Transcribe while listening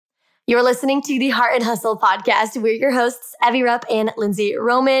You're listening to the Heart and Hustle podcast. We're your hosts, Evie Rupp and Lindsay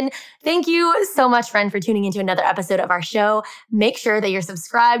Roman. Thank you so much, friend, for tuning into another episode of our show. Make sure that you're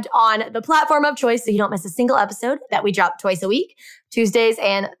subscribed on the platform of choice so you don't miss a single episode that we drop twice a week. Tuesdays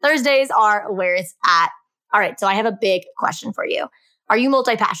and Thursdays are where it's at. All right, so I have a big question for you. Are you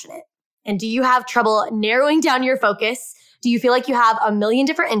multi-passionate? And do you have trouble narrowing down your focus? Do you feel like you have a million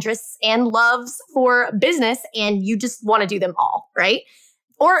different interests and loves for business and you just want to do them all, right?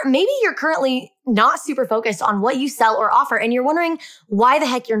 Or maybe you're currently not super focused on what you sell or offer, and you're wondering why the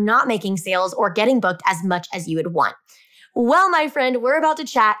heck you're not making sales or getting booked as much as you would want. Well, my friend, we're about to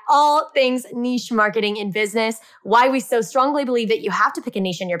chat all things niche marketing in business, why we so strongly believe that you have to pick a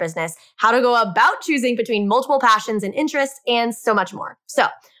niche in your business, how to go about choosing between multiple passions and interests, and so much more. So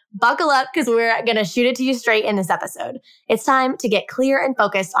buckle up because we're going to shoot it to you straight in this episode. It's time to get clear and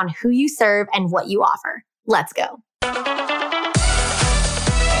focused on who you serve and what you offer. Let's go.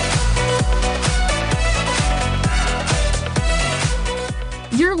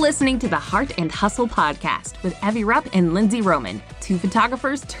 You're listening to the Heart and Hustle podcast with Evie Rupp and Lindsay Roman, two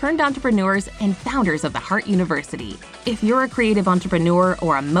photographers turned entrepreneurs and founders of the Heart University. If you're a creative entrepreneur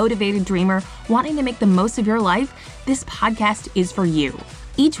or a motivated dreamer wanting to make the most of your life, this podcast is for you.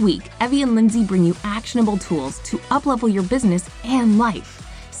 Each week, Evie and Lindsay bring you actionable tools to uplevel your business and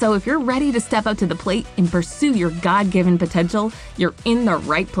life. So if you're ready to step up to the plate and pursue your God-given potential, you're in the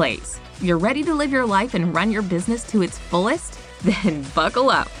right place. You're ready to live your life and run your business to its fullest? Then buckle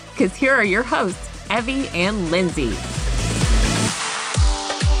up, because here are your hosts, Evie and Lindsay.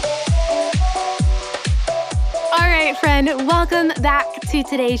 All right, friend, welcome back to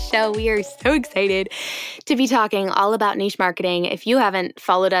today's show. We are so excited to be talking all about niche marketing. If you haven't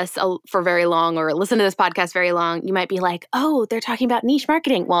followed us for very long or listened to this podcast very long, you might be like, oh, they're talking about niche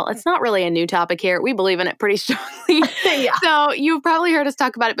marketing. Well, it's not really a new topic here. We believe in it pretty strongly. Yeah. So you've probably heard us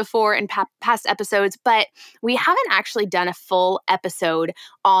talk about it before in past episodes, but we haven't actually done a full episode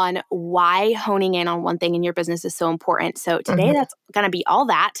on why honing in on one thing in your business is so important. So today that's going to be all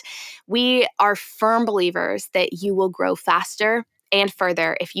that. We are firm believers that you will grow faster and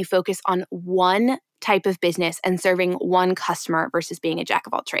further if you focus on one type of business and serving one customer versus being a jack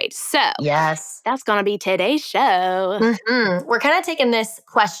of all trades. So yes, that's going to be today's show. We're kind of taking this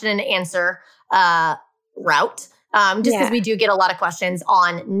question and answer route just because we do get a lot of questions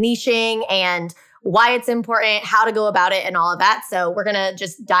on niching and why it's important, how to go about it, and all of that. So we're going to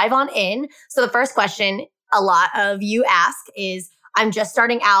just dive on in. So the first question a lot of you ask is, I'm just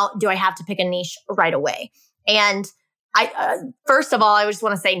starting out. Do I have to pick a niche right away? And I first of all, I just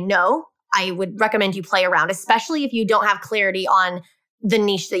want to say no. I would recommend you play around, especially if you don't have clarity on the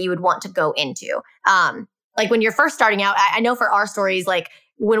niche that you would want to go into. Like when you're first starting out, I know for our stories, like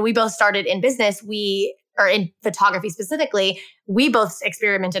when we both started in business, or in photography specifically, we both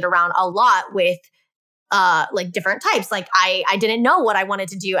experimented around a lot with like different types. Like I didn't know what I wanted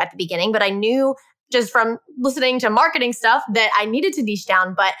to do at the beginning, but I knew just from listening to marketing stuff that I needed to niche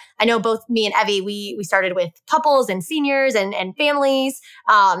down. But I know both me and Evie, we started with couples and seniors and families,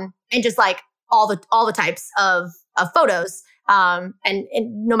 and just like all the types of photos. And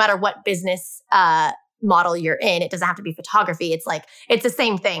no matter what business model you're in, it doesn't have to be photography. It's like, it's the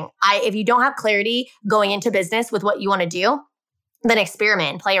same thing. If you don't have clarity going into business with what you want to do, then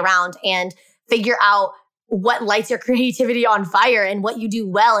experiment, play around, and figure out what lights your creativity on fire and what you do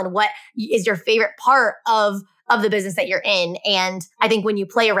well and what is your favorite part of the business that you're in. And I think when you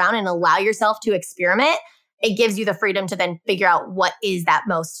play around and allow yourself to experiment, it gives you the freedom to then figure out what is that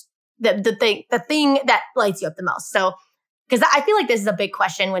most, the thing that lights you up the most. So, because I feel like this is a big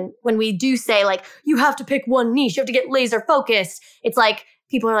question when we do say like, you have to pick one niche, you have to get laser focused. It's like,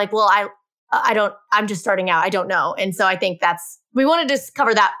 people are like, well, I'm just starting out. I don't know. And so I think we want to just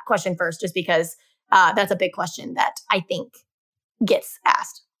cover that question first, just because that's a big question that I think gets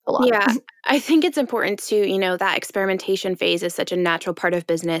asked a lot. Yeah, I think it's important to, that experimentation phase is such a natural part of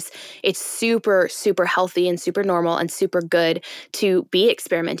business. It's super, super healthy and super normal and super good to be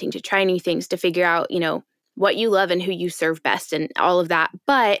experimenting, to try new things, to figure out, what you love and who you serve best and all of that.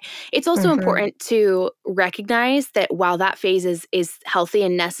 But it's also important to recognize that while that phase is healthy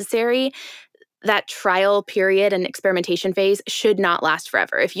and necessary, that trial period and experimentation phase should not last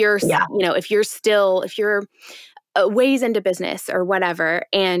forever. If you're, if you're ways into business or whatever,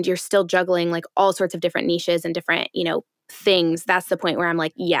 and you're still juggling like all sorts of different niches and different, things, that's the point where I'm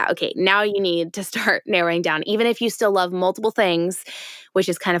like, yeah, okay, now you need to start narrowing down. Even if you still love multiple things, which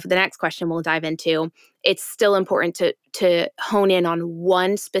is kind of the next question we'll dive into, it's still important to hone in on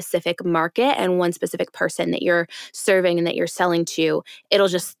one specific market and one specific person that you're serving and that you're selling to. It'll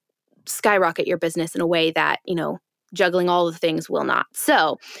just skyrocket your business in a way that, juggling all the things will not.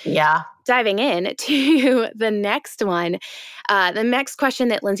 So yeah, diving in to the next one, the next question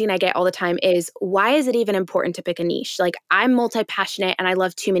that Lindsay and I get all the time is, why is it even important to pick a niche? Like, I'm multi-passionate and I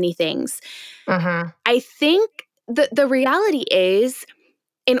love too many things. Mm-hmm. I think the reality is,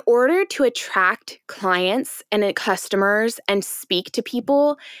 in order to attract clients and customers and speak to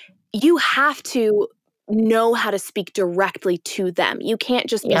people, you have to know how to speak directly to them. You can't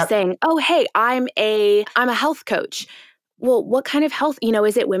just be saying, oh, hey, I'm a health coach. Well, what kind of health?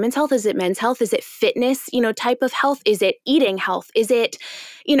 Is it women's health? Is it men's health? Is it fitness, type of health? Is it eating health? Is it,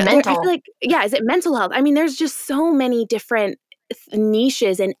 mental? I feel like, is it mental health? I mean, there's just so many different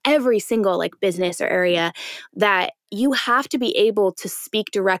niches in every single like business or area that you have to be able to speak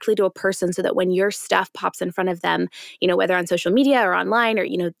directly to a person so that when your stuff pops in front of them, whether on social media or online or,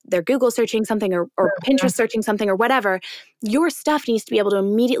 they're Google searching something or Pinterest searching something or whatever, your stuff needs to be able to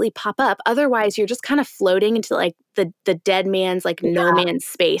immediately pop up. Otherwise, you're just kind of floating into like the dead man's like no man's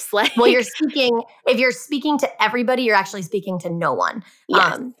space. Like, well, if you're speaking to everybody, you're actually speaking to no one.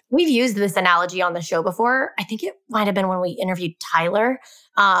 Yes. We've used this analogy on the show before. I think it might have been when we interviewed Tyler.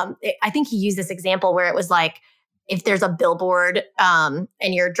 I think he used this example where it was like, if there's a billboard and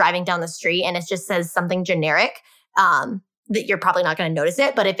you're driving down the street and it just says something generic, that you're probably not going to notice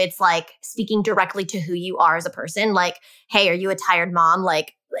it. But if it's like speaking directly to who you are as a person, like, hey, are you a tired mom?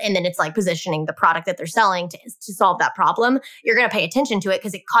 Like, and then it's like positioning the product that they're selling to solve that problem, you're going to pay attention to it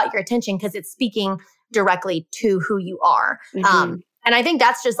because it caught your attention because it's speaking directly to who you are. Mm-hmm. And I think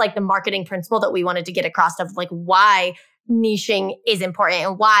that's just like the marketing principle that we wanted to get across of like why niching is important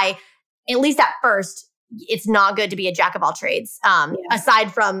and why, at least at first, it's not good to be a jack of all trades.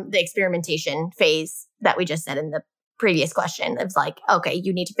 Aside from the experimentation phase that we just said in the previous question, it's like, okay,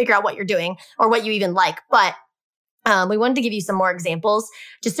 you need to figure out what you're doing or what you even like. But we wanted to give you some more examples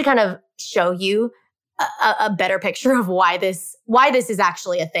just to kind of show you a better picture of why this is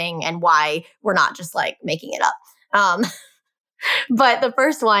actually a thing and why we're not just like making it up. But the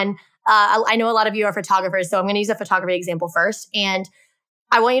first one, I know a lot of you are photographers, so I'm going to use a photography example first. And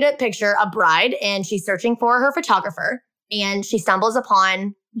I want you to picture a bride and she's searching for her photographer and she stumbles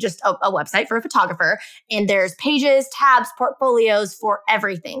upon just a website for a photographer. And there's pages, tabs, portfolios for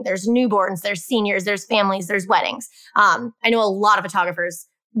everything. There's newborns, there's seniors, there's families, there's weddings. I know a lot of photographers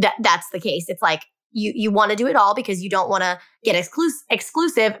that's the case. It's like you want to do it all because you don't want to get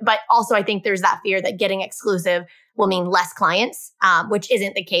exclusive. But also I think there's that fear that getting exclusive will mean less clients, which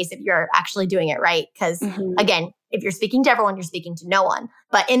isn't the case if you're actually doing it right. Because again, if you're speaking to everyone, you're speaking to no one.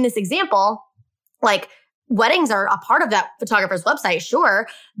 But in this example, like weddings are a part of that photographer's website, sure.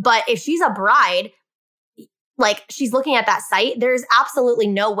 But if she's a bride, like she's looking at that site, there's absolutely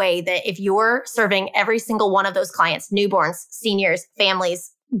no way that if you're serving every single one of those clients, newborns, seniors,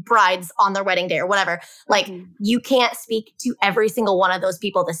 families, brides on their wedding day or whatever, like you can't speak to every single one of those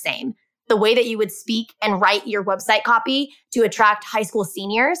people the same. The way that you would speak and write your website copy to attract high school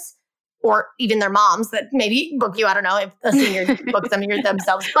seniors or even their moms that maybe book you, I don't know if a senior books them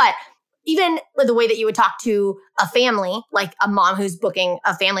themselves, but even the way that you would talk to a family, like a mom who's booking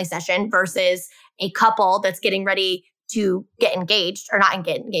a family session versus a couple that's getting ready to get engaged or not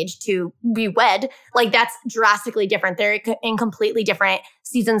get engaged, to be wed, like that's drastically different. They're in completely different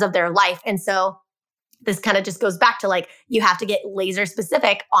seasons of their life. And so this kind of just goes back to like, you have to get laser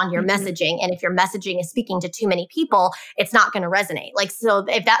specific on your messaging. And if your messaging is speaking to too many people, it's not going to resonate. Like, so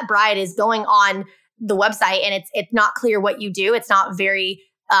if that bride is going on the website and it's not clear what you do, it's not very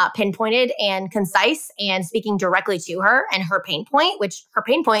pinpointed and concise and speaking directly to her and her pain point, which her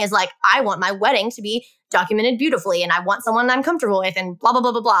pain point is like, I want my wedding to be documented beautifully and I want someone I'm comfortable with and blah, blah,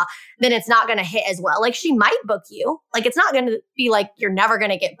 blah, blah, blah, then it's not going to hit as well. Like she might book you. Like it's not going to be like, you're never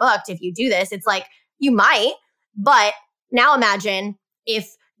going to get booked if you do this. It's like, you might, but now imagine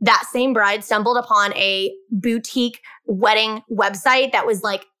if that same bride stumbled upon a boutique wedding website that was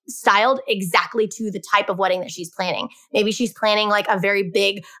like styled exactly to the type of wedding that she's planning. Maybe she's planning like a very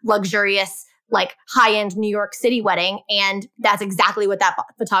big, luxurious, like high-end New York City wedding. And that's exactly what that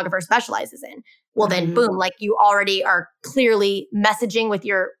photographer specializes in. Well, then boom, like you already are clearly messaging with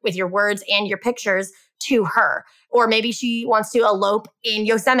your words and your pictures to her. Or maybe she wants to elope in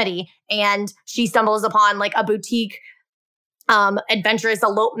Yosemite and she stumbles upon like a boutique, adventurous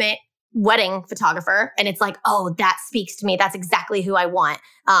elopement wedding photographer. And it's like, oh, that speaks to me. That's exactly who I want.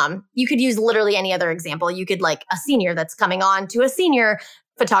 You could use literally any other example. You could like a senior that's coming on to a senior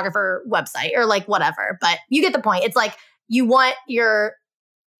photographer website or like whatever, but you get the point. It's like, you want your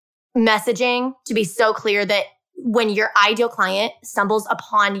messaging to be so clear that when your ideal client stumbles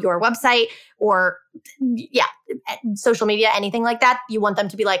upon your website or social media, anything like that, you want them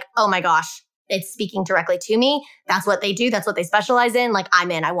to be like, oh my gosh, it's speaking directly to me. That's what they do. That's what they specialize in. Like,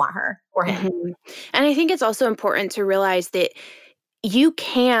 I'm in, I want her or him. Mm-hmm. And I think it's also important to realize that you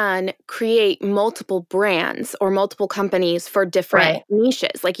can create multiple brands or multiple companies for different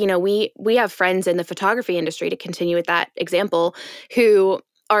niches. Like, we have friends in the photography industry, to continue with that example, who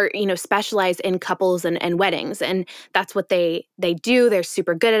are, specialized in couples and weddings. And that's what they do. They're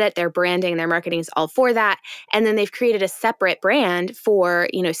super good at it. Their branding and their marketing is all for that. And then they've created a separate brand for,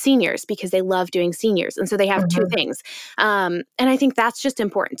 seniors, because they love doing seniors. And so they have two things. And I think that's just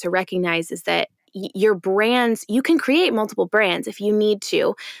important to recognize, is that your brands, you can create multiple brands if you need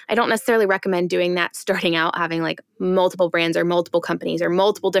to. I don't necessarily recommend doing that starting out, having like multiple brands or multiple companies or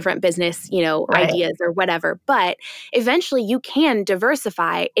multiple different business, ideas or whatever. But eventually you can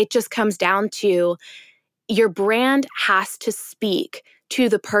diversify. It just comes down to your brand has to speak to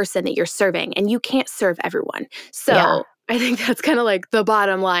the person that you're serving, and you can't serve everyone. So I think that's kind of like the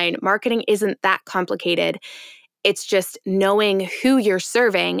bottom line. Marketing isn't that complicated. It's just knowing who you're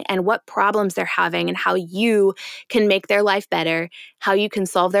serving and what problems they're having and how you can make their life better, how you can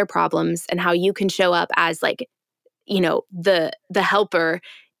solve their problems, and how you can show up as like, the helper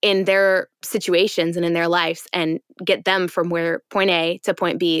in their situations and in their lives and get them from point A to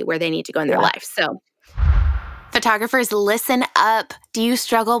point B where they need to go in their life. So photographers, listen up. Do you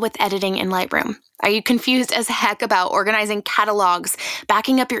struggle with editing in Lightroom? Are you confused as heck about organizing catalogs,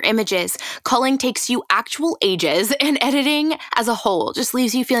 backing up your images? Culling takes you actual ages, and editing as a whole just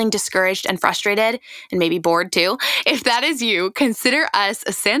leaves you feeling discouraged and frustrated, and maybe bored too. If that is you, consider us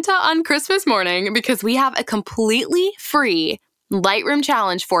Santa on Christmas morning, because we have a completely free Lightroom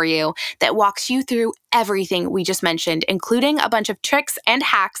challenge for you that walks you through everything we just mentioned, including a bunch of tricks and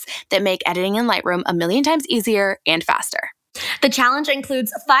hacks that make editing in Lightroom a million times easier and faster. The challenge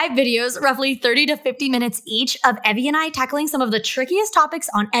includes 5 videos, roughly 30 to 50 minutes each, of Evie and I tackling some of the trickiest topics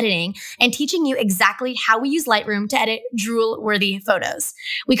on editing and teaching you exactly how we use Lightroom to edit drool-worthy photos.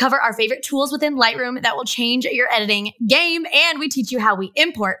 We cover our favorite tools within Lightroom that will change your editing game, and we teach you how we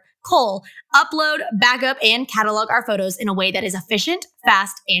import, cull, upload, backup, and catalog our photos in a way that is efficient,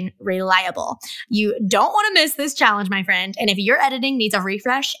 fast, and reliable. You don't want to miss this challenge, my friend. And if your editing needs a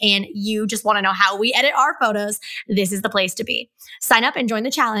refresh and you just want to know how we edit our photos, this is the place to be. Sign up and join the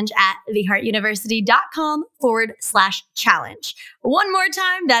challenge at theheartuniversity.com/challenge. One more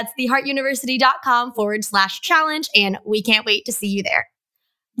time, that's theheartuniversity.com/challenge, and we can't wait to see you there.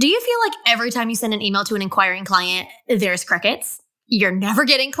 Do you feel like every time you send an email to an inquiring client, there's crickets? You're never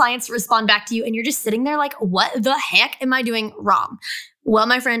getting clients to respond back to you, and you're just sitting there like, what the heck am I doing wrong? Well,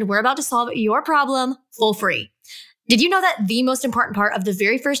 my friend, we're about to solve your problem for free. Did you know that the most important part of the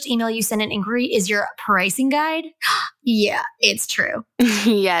very first email you send an inquiry is your pricing guide? Yeah, it's true.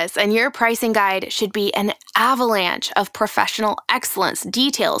 Yes, and your pricing guide should be an avalanche of professional excellence,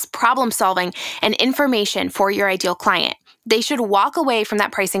 details, problem solving, and information for your ideal client. They should walk away from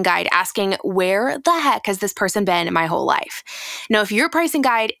that pricing guide asking, where the heck has this person been my whole life? Now, if your pricing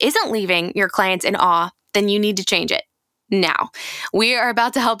guide isn't leaving your clients in awe, then you need to change it. Now, we are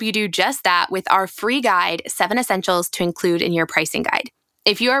about to help you do just that with our free guide, 7 Essentials to Include in Your Pricing Guide.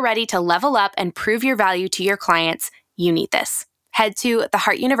 If you are ready to level up and prove your value to your clients, you need this. Head to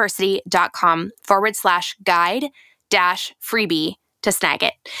theheartuniversity.com/guide-freebie to snag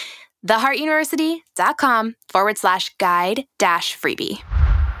it. theheartuniversity.com/guide-freebie.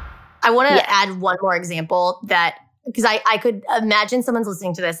 I want to add one more example that, because I could imagine someone's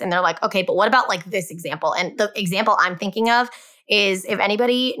listening to this and they're like, okay, but what about like this example? And the example I'm thinking of is, if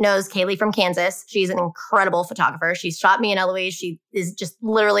anybody knows Kaylee from Kansas, she's an incredible photographer. She's shot me and Eloise. She is just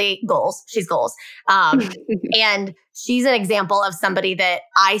literally goals. She's goals. And she's an example of somebody that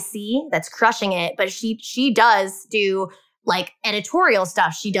I see that's crushing it, but she does do like editorial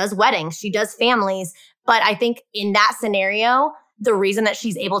stuff. She does weddings, she does families. But I think in that scenario, the reason that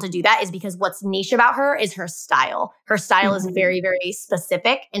she's able to do that is because what's niche about her is her style. Her style is very, very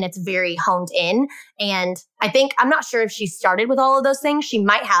specific, and it's very honed in. And I think, I'm not sure if she started with all of those things. She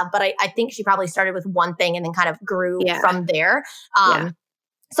might have, but I think she probably started with one thing and then kind of grew from there.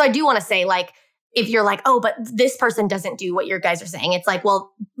 So I do want to say, like, if you're like, oh, but this person doesn't do what your guys are saying, it's like,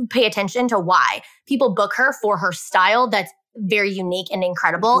 well, pay attention to why. People book her for her style that's very unique and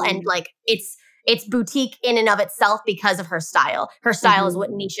incredible. And like, it's boutique in and of itself because of her style. Her style is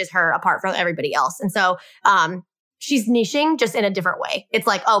what niches her apart from everybody else. And so she's niching just in a different way. It's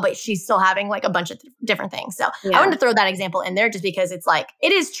like, oh, but she's still having like a bunch of different things. So I wanted to throw that example in there just because it's like,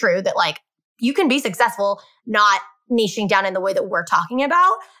 it is true that like you can be successful not niching down in the way that we're talking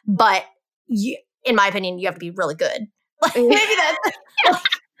about, but you, in my opinion, you have to be really good. Like maybe that's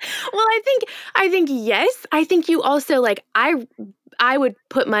Well, I think yes. I think you also like I would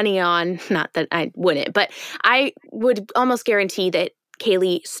put money on, not that I wouldn't, but I would almost guarantee that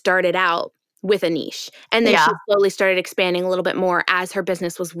Kaylee started out with a niche and then she slowly started expanding a little bit more as her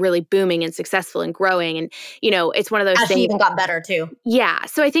business was really booming and successful and growing. And, it's one of those As things. she even got better too. Yeah.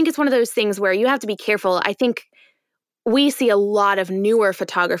 So I think it's one of those things where you have to be careful. I think we see a lot of newer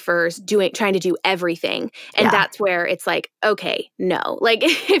photographers trying to do everything. And that's where it's like, okay, no. Like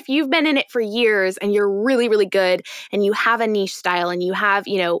if you've been in it for years and you're really, really good and you have a niche style and you have,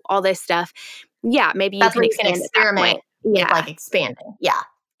 all this stuff, maybe that's you where you can experiment with like expanding. Yeah.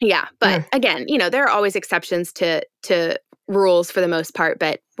 Yeah. But again, there are always exceptions to rules for the most part,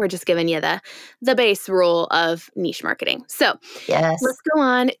 but we're just giving you the base rule of niche marketing. So let's go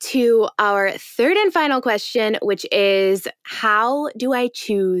on to our third and final question, which is, how do I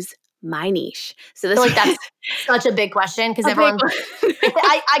choose my niche? So this that's such a big question because everyone,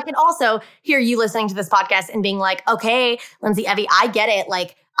 I can also hear you listening to this podcast and being like, okay, Lindsay, Evie, I get it.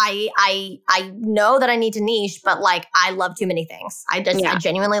 Like I know that I need to niche, but like I love too many things. I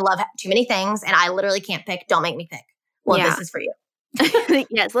genuinely love too many things and I literally can't pick. Don't make me pick. Well, this is for you.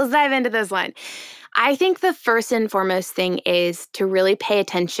 Yes, let's dive into this one. I think the first and foremost thing is to really pay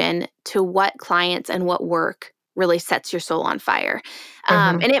attention to what clients and what work really sets your soul on fire.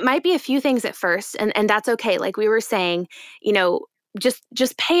 And it might be a few things at first, and that's okay. Like we were saying,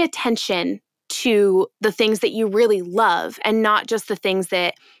 just pay attention to the things that you really love and not just the things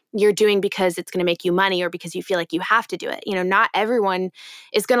that you're doing because it's going to make you money or because you feel like you have to do it. Not everyone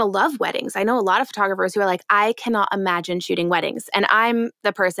is going to love weddings. I know a lot of photographers who are like, I cannot imagine shooting weddings. And I'm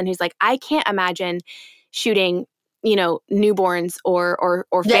the person who's like, I can't imagine shooting, newborns or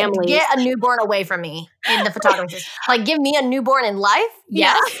families. Get a newborn away from me in the photography. Like give me a newborn in life.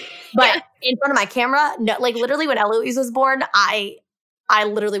 Yes. But in front of my camera, no, like literally when Eloise was born, I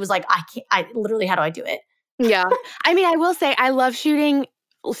literally was like, how do I do it? Yeah. I mean, I will say I love shooting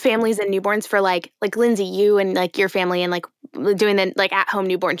families and newborns for like Lindsay, you and like your family and like doing the like at home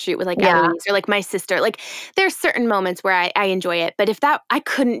newborn shoot with like Eloise or like my sister. Like there's certain moments where I enjoy it. But I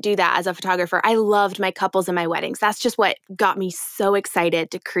couldn't do that as a photographer. I loved my couples and my weddings. That's just what got me so excited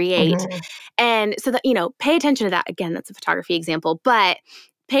to create. And so that, pay attention to that. Again, that's a photography example, but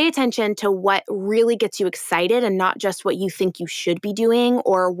pay attention to what really gets you excited and not just what you think you should be doing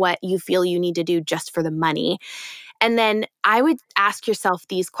or what you feel you need to do just for the money. And then I would ask yourself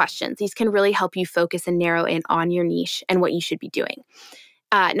these questions. These can really help you focus and narrow in on your niche and what you should be doing.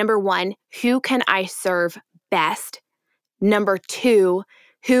 Number one, who can I serve best? Number two,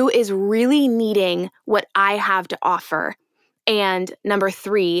 who is really needing what I have to offer? And number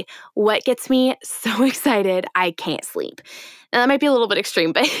three, what gets me so excited I can't sleep? Now, that might be a little bit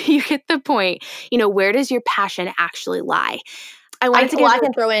extreme, but you get the point. Where does your passion actually lie? I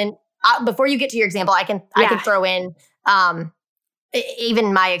can throw in, before you get to your example, I can throw in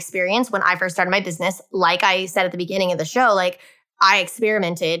even my experience when I first started my business. Like I said at the beginning of the show, like I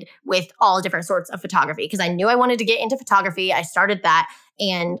experimented with all different sorts of photography because I knew I wanted to get into photography. I started that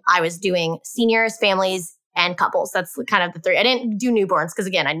and I was doing seniors, families, and couples. That's kind of the three. I didn't do newborns because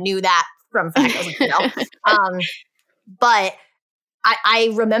again, I knew that from fact. I was like, but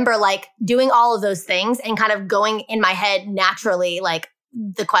I remember like doing all of those things and kind of going in my head naturally, like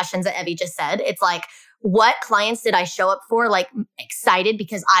the questions that Evie just said. It's like, what clients did I show up for? Like excited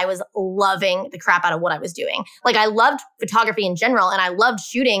because I was loving the crap out of what I was doing. Like I loved photography in general and I loved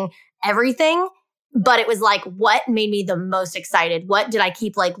shooting everything, but it was like, what made me the most excited? What did I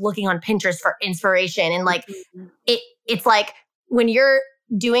keep like looking on Pinterest for inspiration? And like, it's like when you're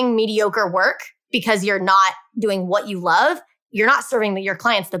doing mediocre work because you're not doing what you love, you're not serving your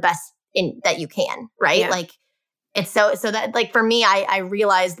clients the best that you can, right? Yeah. Like it's so that like for me, I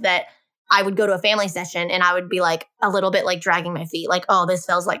realized that I would go to a family session and I would be like a little bit like dragging my feet, like, oh, this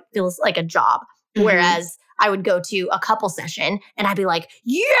feels like a job. Whereas I would go to a couple session and I'd be like,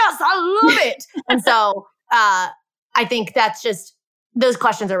 yes, I love it. And so I think that's just, those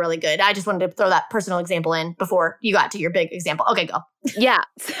questions are really good. I just wanted to throw that personal example in before you got to your big example. Okay, go. Yeah.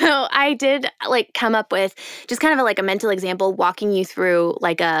 So I did like come up with just kind of like a mental example, walking you through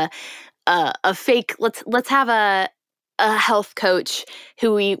like a fake, let's have a health coach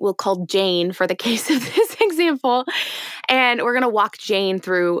who we will call Jane for the case of this example. And we're going to walk Jane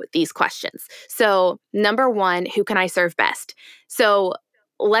through these questions. So number one, who can I serve best? So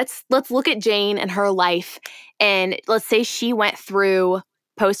let's look at Jane and her life. And let's say she went through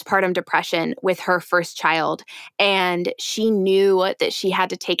postpartum depression with her first child. And she knew that she had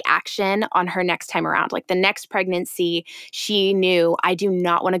to take action on her next time around. Like the next pregnancy, she knew, I do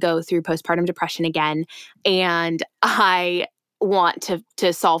not want to go through postpartum depression again. And I want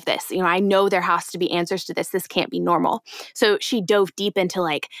to solve this. I know there has to be answers to this. This can't be normal. So she dove deep into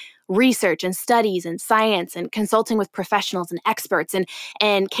like research and studies and science and consulting with professionals and experts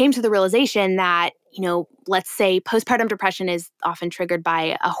and came to the realization that, let's say postpartum depression is often triggered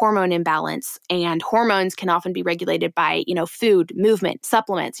by a hormone imbalance, and hormones can often be regulated by, food, movement,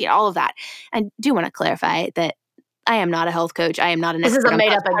 supplements, all of that. I do want to clarify that I am not a health coach. I am not an expert. This is a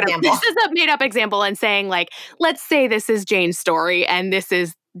made-up example. This is a made-up example, and saying like, let's say this is Jane's story and this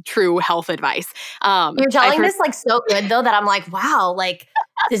is true health advice. You're telling this like so good though that I'm like, wow, like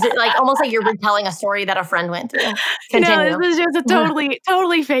is it like almost like you're retelling a story that a friend went through? Continue. No, this is just a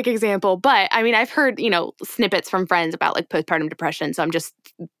totally fake example. But I mean, I've heard, snippets from friends about like postpartum depression. So I'm just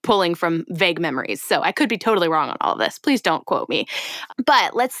pulling from vague memories. So I could be totally wrong on all of this. Please don't quote me.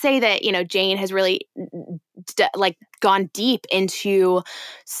 But let's say that, Jane has really gone deep into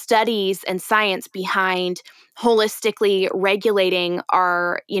studies and science behind holistically regulating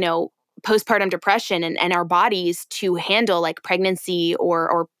our, postpartum depression and our bodies to handle like pregnancy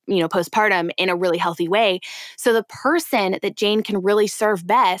or postpartum in a really healthy way. So the person that Jane can really serve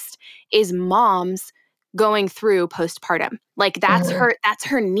best is moms going through postpartum. Like that's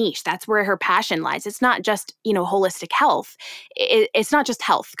her niche. That's where her passion lies. It's not just, holistic health. It's not just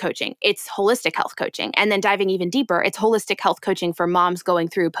health coaching. It's holistic health coaching. And then diving even deeper, it's holistic health coaching for moms going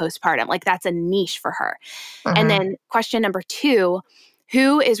through postpartum. Like that's a niche for her. And then question number 2,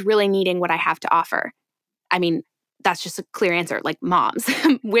 who is really needing what I have to offer? I mean, that's just a clear answer, like moms,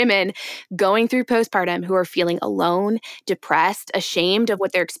 women going through postpartum who are feeling alone, depressed, ashamed of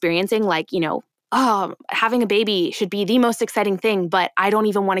what they're experiencing, like, having a baby should be the most exciting thing, but I don't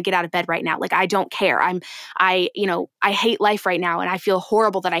even want to get out of bed right now. Like, I don't care. I hate life right now, and I feel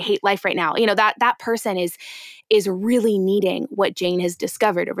horrible that I hate life right now. That person is really needing what Jane has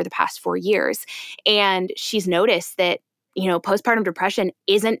discovered over the past 4 years. And she's noticed that, postpartum depression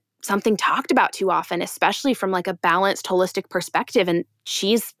isn't something talked about too often, especially from like a balanced, holistic perspective. And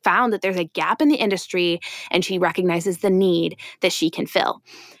she's found that there's a gap in the industry, and she recognizes the need that she can fill.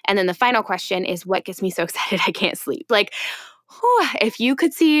 And then the final question is, what gets me so excited I can't sleep? Like, if you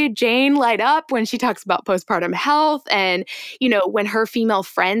could see Jane light up when she talks about postpartum health, and, when her female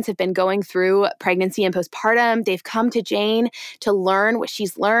friends have been going through pregnancy and postpartum, they've come to Jane to learn what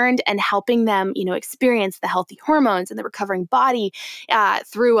she's learned and helping them, experience the healthy hormones and the recovering body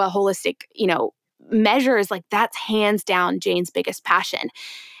through a holistic, measures. Like that's hands down Jane's biggest passion.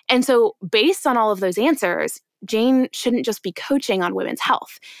 And so based on all of those answers, Jane shouldn't just be coaching on women's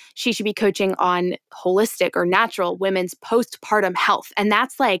health. She should be coaching on holistic or natural women's postpartum health. And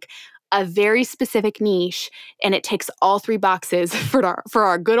that's like a very specific niche, and it ticks all 3 boxes for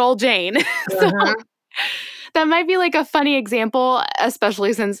our good old Jane. So that might be like a funny example,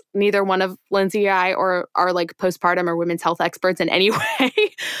 especially since neither one of Lindsay and I are like postpartum or women's health experts in any way.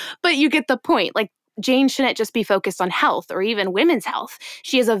 But you get the point. Like, Jane shouldn't just be focused on health or even women's health.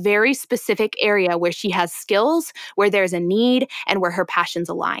 She has a very specific area where she has skills, where there's a need, and where her passions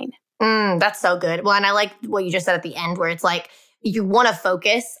align. That's so good. Well, and I like what you just said at the end, where it's like you want to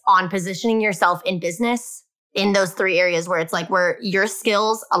focus on positioning yourself in business in those 3 areas where it's like where your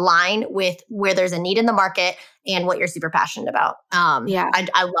skills align with where there's a need in the market and what you're super passionate about.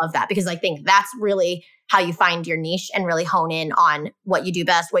 I love that, because I think that's really how you find your niche and really hone in on what you do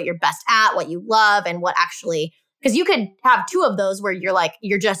best, what you're best at, what you love, and what actually, because you could have 2 of those where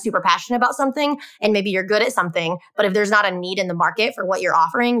you're just super passionate about something and maybe you're good at something, but if there's not a need in the market for what you're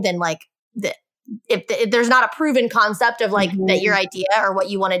offering, then like if there's not a proven concept of like that your idea or what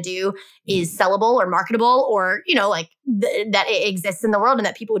you want to do is sellable or marketable, or, that it exists in the world and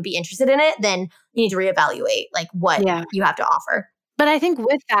that people would be interested in it, then you need to reevaluate like what you have to offer. But I think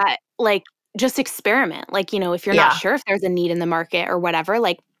with that, like, just experiment. Like, if you're not sure if there's a need in the market or whatever,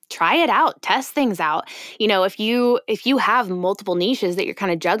 like, try it out, test things out. If you have multiple niches that you're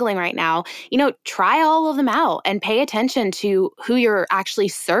kind of juggling right now, try all of them out and pay attention to who you're actually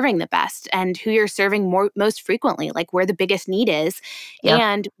serving the best and who you're serving most frequently, like where the biggest need is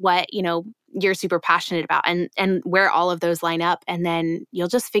and what, you're super passionate about and where all of those line up. And then you'll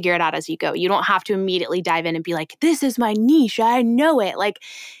just figure it out as you go. You don't have to immediately dive in and be like, this is my niche, I know it. Like,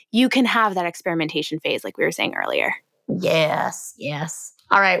 you can have that experimentation phase like we were saying earlier. Yes.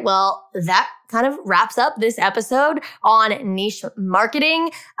 All right. Well, that kind of wraps up this episode on niche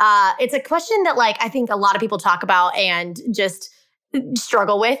marketing. It's a question that like I think a lot of people talk about and just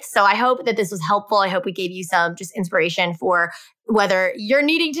struggle with. So I hope that this was helpful. I hope we gave you some just inspiration for whether you're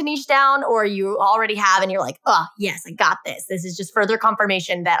needing to niche down or you already have and you're like, oh, yes, I got this. This is just further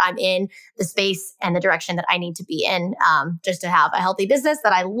confirmation that I'm in the space and the direction that I need to be in, just to have a healthy business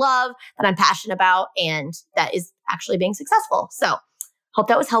that I love, that I'm passionate about, and that is actually being successful. So hope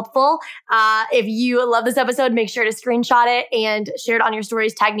that was helpful. If you love this episode, make sure to screenshot it and share it on your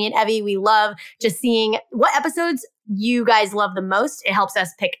stories. Tag me and Evie. We love just seeing what episodes you guys love the most. It helps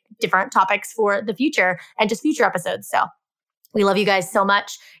us pick different topics for the future and just future episodes. So we love you guys so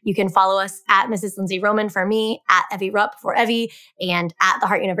much. You can follow us at Mrs. Lindsay Roman for me, at Evie Rupp for Evie, and at The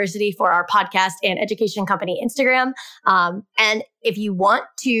Heart University for our podcast and education company Instagram. And if you want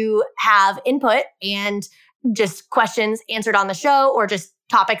to have input and just questions answered on the show or just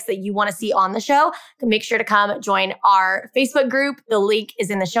topics that you want to see on the show, make sure to come join our Facebook group. The link is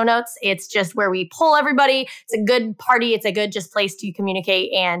in the show notes. It's just where we poll everybody. It's a good party. It's a good just place to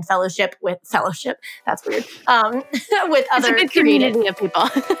communicate and fellowship. That's weird. With other it's a good community of people.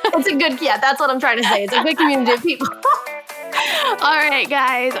 It's a good, that's what I'm trying to say. It's a good community of people. All right,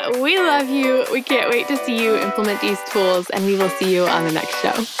 guys, we love you. We can't wait to see you implement these tools, and we will see you on the next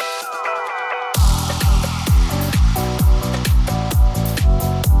show.